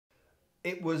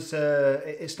It was.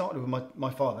 It started with my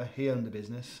father. He owned the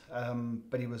business,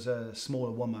 but he was a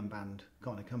smaller one-man band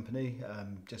kind of company.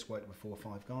 Just worked with 4 or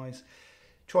 5 guys.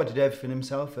 Tried to do everything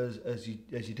himself, as you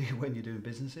do when you're doing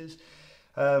businesses.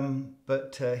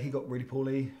 But he got really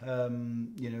poorly.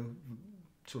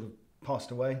 Sort of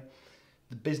passed away.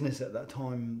 The business at that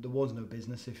time, there was no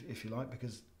business, if you like,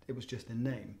 because it was just in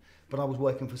name. But I was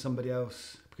working for somebody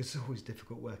else because it's always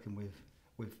difficult working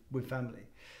with family.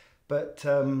 But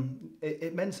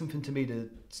it meant something to me to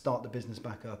start the business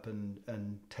back up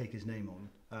and take his name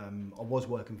on. I was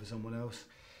working for someone else.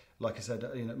 Like I said,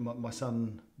 my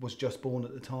son was just born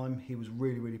at the time. He was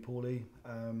really, really poorly.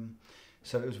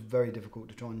 So it was very difficult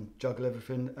to try and juggle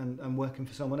everything and working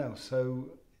for someone else.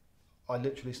 So I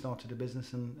literally started a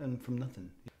business and from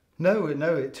nothing. No,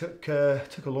 it took a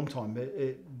long time.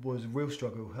 It was a real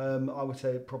struggle. I would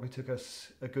say it probably took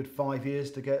us a good 5 years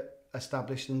to get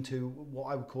established into what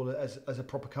I would call it as a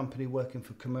proper company, working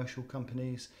for commercial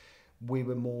companies. We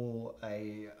were more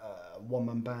a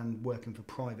one-man band working for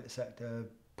private sector,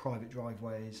 private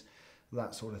driveways,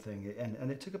 that sort of thing.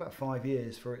 And it took about 5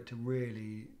 years for it to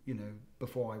really,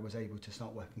 before I was able to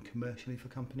start working commercially for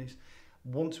companies.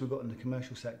 Once we got in the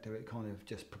commercial sector, it kind of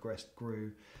just progressed,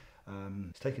 grew.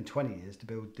 It's taken 20 years to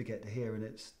build to get to here, and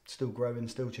it's still growing,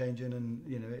 still changing, and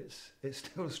it's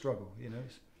still a struggle.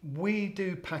 We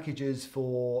do packages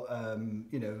for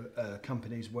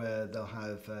companies where they'll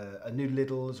have a new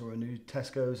Lidl's or a new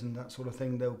Tesco's and that sort of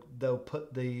thing. They'll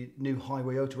put the new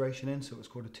highway alteration in, so it's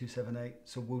called a 278.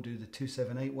 So we'll do the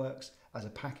 278 works as a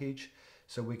package,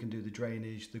 so we can do the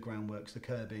drainage, the groundworks, the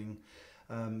curbing,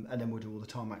 and then we'll do all the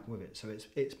tarmac with it. So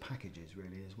it's packages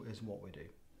really is what we do.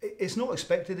 It's not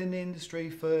expected in the industry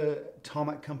for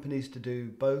tarmac companies to do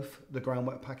both the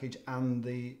groundwork package and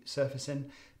the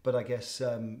surfacing, but I guess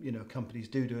companies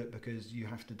do it because you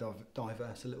have to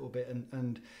diverse a little bit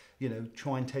and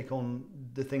try and take on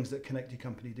the things that connect your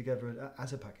company together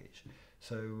as a package.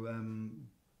 So,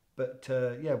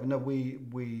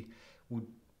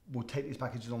 we'll take these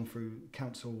packages on through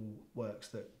council works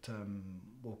that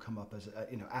will come up as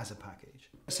a package.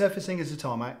 Surfacing is the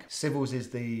tarmac, civils is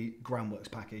the groundworks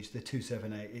package, the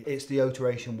 278. It's the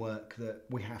alteration work that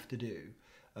we have to do,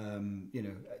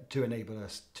 to enable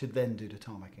us to then do the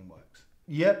tarmacking works.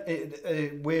 Yep,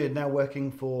 we're now working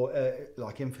for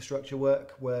like infrastructure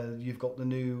work where you've got the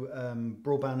new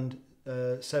broadband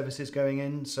services going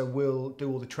in. So we'll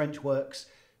do all the trench works,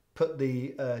 put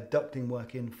the ducting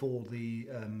work in for the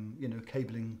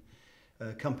cabling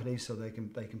companies so they can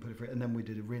put it through, and then we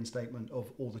do the reinstatement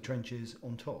of all the trenches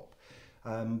on top.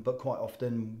 But quite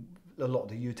often, a lot of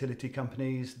the utility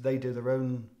companies, they do their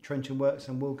own trenching works,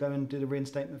 and we'll go and do the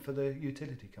reinstatement for the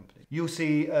utility company. You'll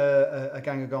see a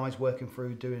gang of guys working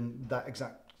through doing that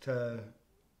exact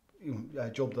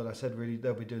job that I said. Really,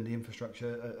 they'll be doing the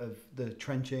infrastructure of the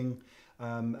trenching,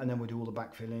 and then we'll do all the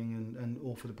backfilling and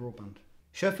all for the broadband.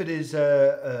 Sherford is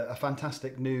a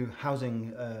fantastic new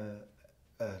housing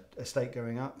estate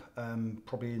going up,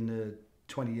 probably in the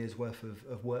 20 years worth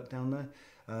of work down there.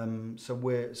 So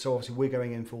obviously we're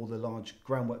going in for all the large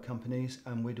groundwork companies,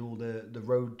 and we do all the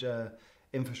road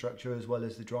infrastructure as well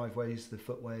as the driveways, the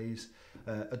footways,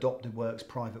 adopted works,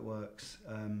 private works.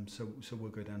 So we'll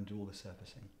go down and do all the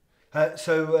surfacing.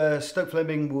 Stoke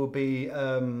Fleming will be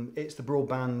it's the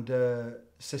broadband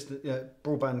system,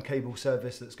 broadband cable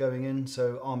service that's going in.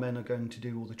 So our men are going to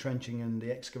do all the trenching and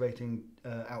the excavating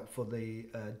out for the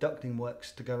ducting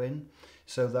works to go in.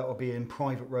 So that will be in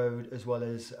private road as well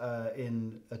as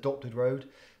in adopted road.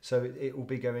 So it will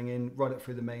be going in right up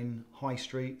through the main high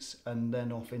streets and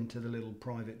then off into the little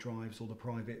private drives or the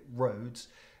private roads,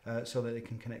 so that it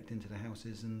can connect into the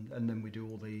houses, and then we do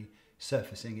all the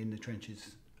surfacing in the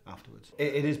trenches afterwards.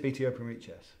 It is BT Openreach,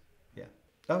 yes. Yeah.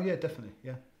 Oh yeah, definitely.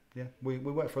 Yeah. Yeah. We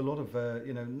work for a lot of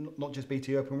not just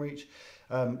BT Openreach.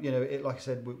 Like I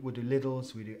said, we do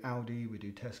Lidl's, we do Aldi, we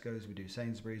do Tesco's, we do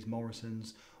Sainsbury's,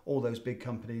 Morrison's, all those big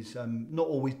companies. Not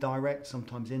always direct,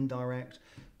 sometimes indirect,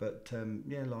 but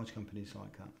large companies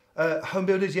like that. Home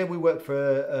builders, yeah, we work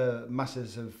for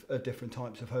masses of different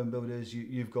types of home builders.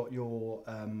 You've got your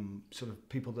sort of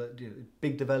people that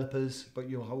big developers, but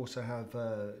you'll also have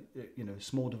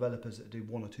small developers that do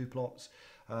 1 or 2 plots,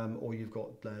 or you've got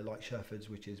like Sherford's,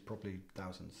 which is probably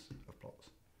thousands of plots.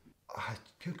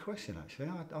 Good question, actually.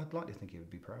 I'd like to think he would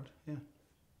be proud.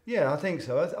 Yeah, I think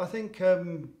so. I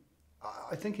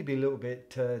think he'd be a little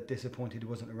bit disappointed he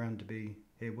wasn't around to be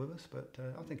here with us, but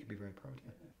I think he'd be very proud.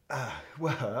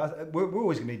 We're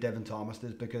always going to be Devon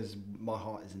Tarmasters because my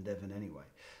heart is in Devon anyway.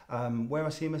 Where I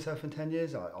see myself in 10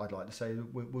 years, I'd like to say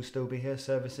we'll still be here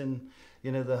servicing,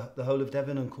 the whole of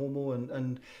Devon and Cornwall,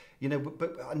 and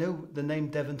but I know the name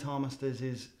Devon Tarmasters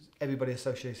is, everybody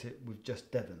associates it with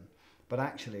just Devon. But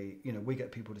actually, we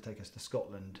get people to take us to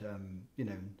Scotland,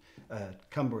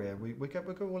 Cumbria. We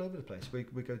go all over the place. We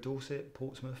go Dorset,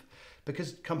 Portsmouth,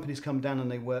 because companies come down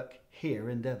and they work here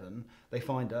in Devon. They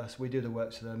find us, we do the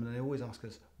work to them, and they always ask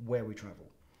us where we travel.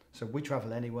 So we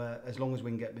travel anywhere as long as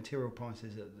we can get material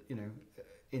prices at,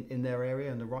 in their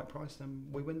area and the right price. Then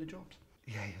we win the jobs.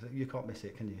 Yeah, you can't miss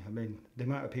it, can you? I mean, the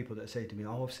amount of people that say to me,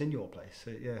 "Oh, I've seen your place."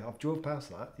 So, yeah, I've drove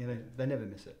past that. They never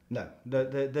miss it. No,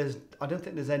 I don't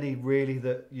think there's any really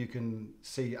that you can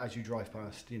see as you drive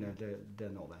past. They're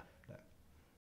not there.